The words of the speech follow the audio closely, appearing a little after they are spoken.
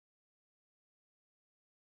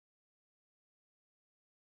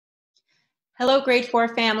Hello, grade 4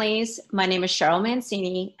 families. My name is Cheryl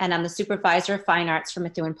Mancini, and I'm the Supervisor of Fine Arts for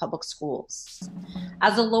Methuen Public Schools.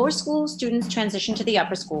 As the lower school students transition to the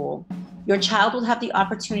upper school, your child will have the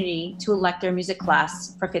opportunity to elect their music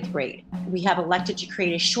class for 5th grade. We have elected to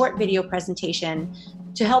create a short video presentation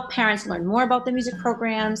to help parents learn more about the music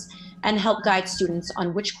programs and help guide students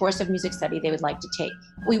on which course of music study they would like to take.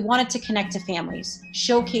 We wanted to connect to families,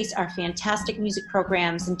 showcase our fantastic music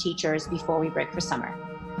programs and teachers before we break for summer.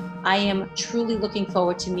 I am truly looking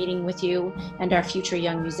forward to meeting with you and our future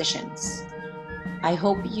young musicians. I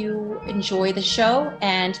hope you enjoy the show,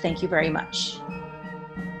 and thank you very much.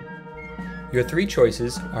 Your 3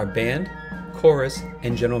 choices are band, chorus,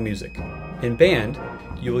 and general music. In band,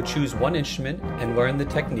 you will choose one instrument and learn the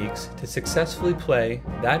techniques to successfully play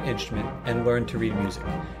that instrument and learn to read music.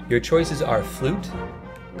 Your choices are flute,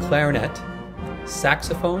 clarinet,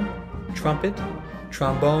 saxophone, trumpet,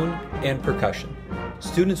 trombone, and percussion.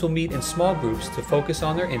 Students will meet in small groups to focus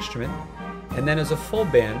on their instrument, and then as a full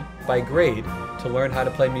band by grade to learn how to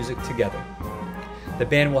play music together. The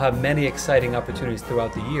band will have many exciting opportunities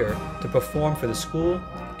throughout the year to perform for the school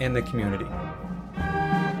and the community.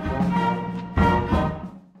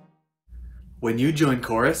 When you join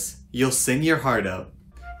chorus, you'll sing your heart out.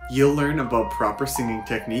 You'll learn about proper singing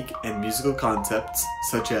technique and musical concepts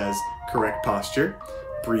such as correct posture,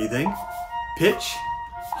 breathing, pitch,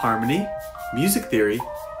 harmony, music theory,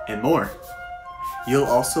 and more. You'll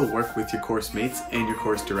also work with your course mates and your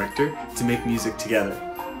course director to make music together,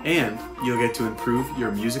 and you'll get to improve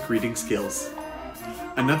your music reading skills.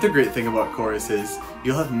 Another great thing about chorus is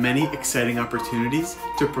you'll have many exciting opportunities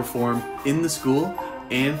to perform in the school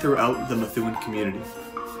and throughout the Methuen community.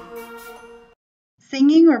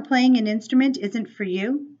 Singing or playing an instrument isn't for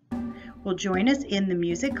you? Well, join us in the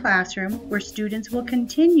music classroom where students will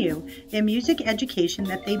continue their music education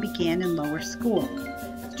that they began in lower school.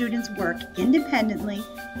 Students work independently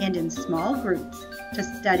and in small groups to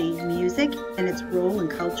study music and its role in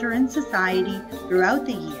culture and society throughout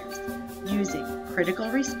the years, using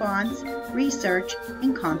critical response, research,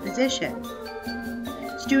 and composition.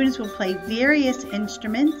 Students will play various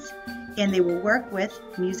instruments and they will work with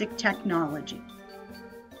music technology.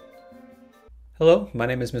 Hello, my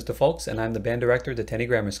name is Mr. Folks, and I'm the band director at the Tenney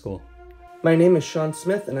Grammar School. My name is Sean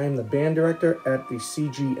Smith, and I am the band director at the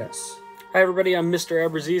CGS. Hi everybody, I'm Mr.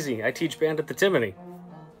 Abrazizi. I teach band at the Timony.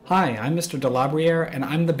 Hi, I'm Mr. Delabriere, and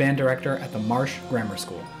I'm the band director at the Marsh Grammar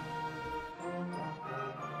School.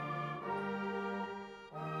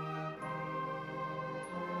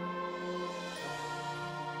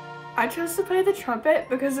 I chose to play the trumpet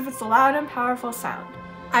because of its loud and powerful sound.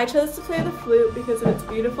 I chose to play the flute because of its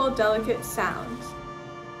beautiful, delicate sound.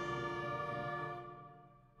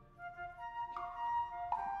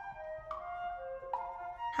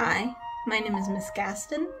 Hi, my name is Miss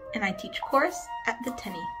Gaston, and I teach chorus at the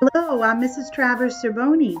Tenney. Hello, I'm Mrs. Travers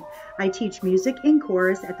Cerboni. I teach music and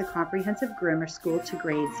chorus at the Comprehensive Grammar School to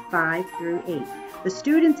grades 5 through 8. The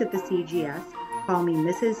students at the CGS call me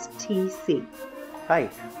Mrs. TC. Hi,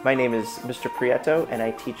 my name is Mr. Prieto, and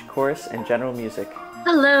I teach chorus and general music.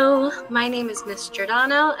 Hello, my name is Miss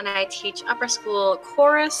Giordano, and I teach upper school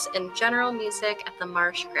chorus and general music at the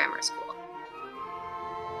Marsh Grammar School.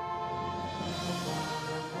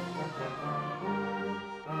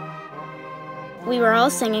 We were all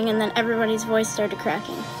singing, and then everybody's voice started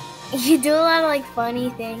cracking. You do a lot of funny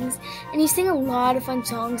things, and you sing a lot of fun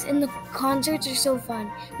songs, and the concerts are so fun.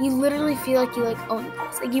 You literally feel like you own the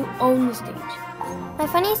place, like you own the stage. My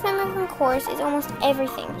funniest memory from chorus is almost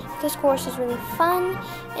everything, because chorus is really fun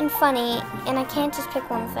and funny, and I can't just pick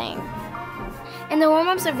one thing. And the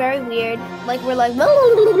warm-ups are very weird, like we're like,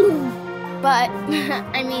 but,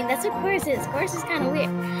 I mean, that's what chorus is. Chorus is kind of weird,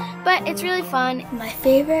 but it's really fun. My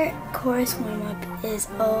favorite chorus warm-up is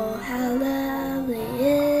Oh, how lovely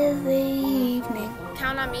is the evening.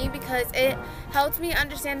 Count on me because it helps me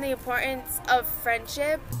understand the importance of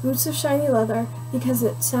friendship. Boots of Shiny Leather because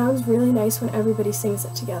it sounds really nice when everybody sings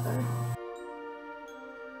it together.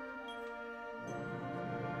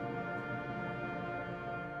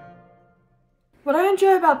 What I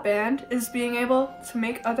enjoy about band is being able to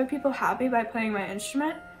make other people happy by playing my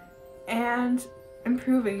instrument and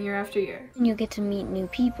improving year after year. And you get to meet new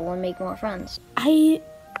people and make more friends. I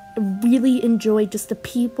really enjoy just the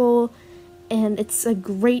people, and it's a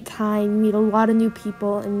great time. You meet a lot of new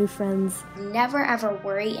people and new friends. Never ever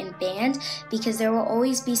worry in band because there will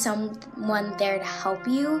always be someone there to help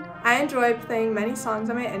you. I enjoy playing many songs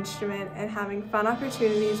on my instrument and having fun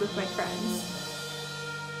opportunities with my friends.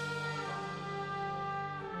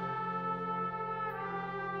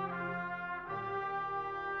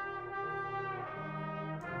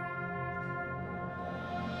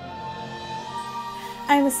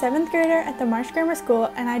 I'm a 7th grader at the Marsh Grammar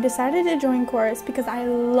School, and I decided to join chorus because I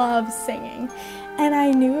love singing, and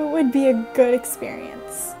I knew it would be a good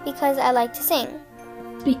experience. Because I like to sing.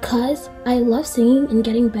 Because I love singing and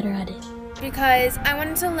getting better at it. Because I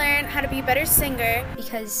wanted to learn how to be a better singer.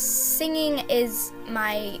 Because singing is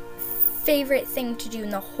my favorite thing to do in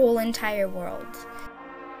the whole entire world.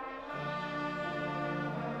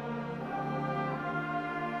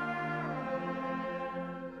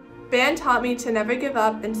 Band taught me to never give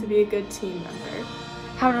up and to be a good team member.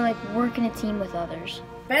 How to work in a team with others.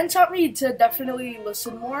 Band taught me to definitely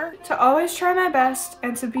listen more. To always try my best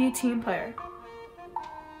and to be a team player.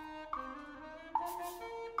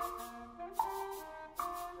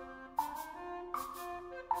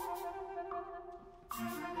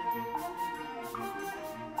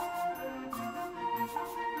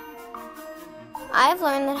 I've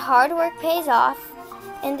learned that hard work pays off,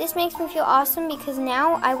 and this makes me feel awesome because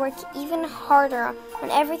now I work even harder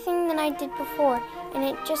on everything than I did before, and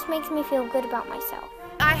it just makes me feel good about myself.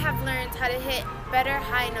 I have learned how to hit better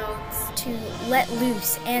high notes. To let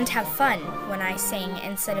loose and have fun when I sing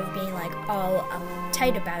instead of being all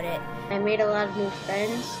uptight about it. I made a lot of new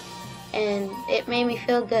friends, and it made me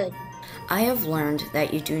feel good. I have learned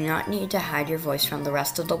that you do not need to hide your voice from the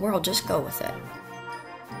rest of the world, just go with it.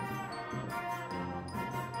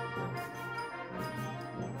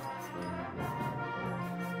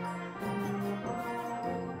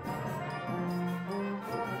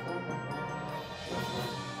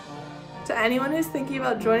 To anyone who's thinking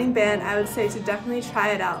about joining band, I would say to definitely try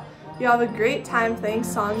it out. You'll have a great time playing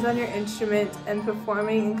songs on your instrument and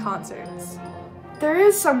performing in concerts. There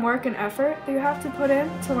is some work and effort that you have to put in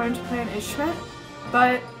to learn to play an instrument,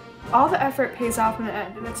 but all the effort pays off in the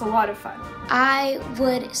end, and it's a lot of fun. I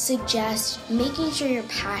would suggest making sure you're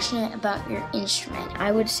passionate about your instrument.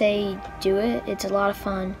 I would say do it. It's a lot of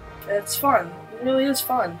fun. It's fun. It really is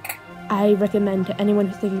fun. I recommend to anyone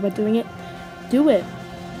who's thinking about doing it, do it.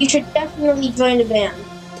 You should definitely join a band.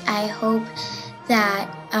 I hope that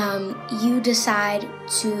you decide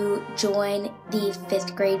to join the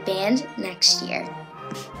 5th grade band next year.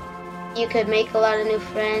 You could make a lot of new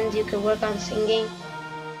friends, you could work on singing,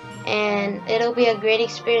 and it'll be a great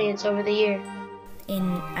experience over the year.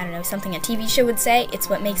 In, something a TV show would say, it's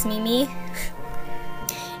what makes me me.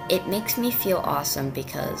 It makes me feel awesome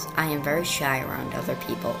because I am very shy around other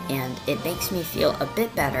people, and it makes me feel a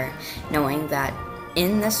bit better knowing that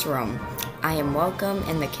in this room, I am welcome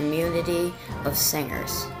in the community of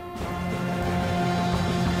singers.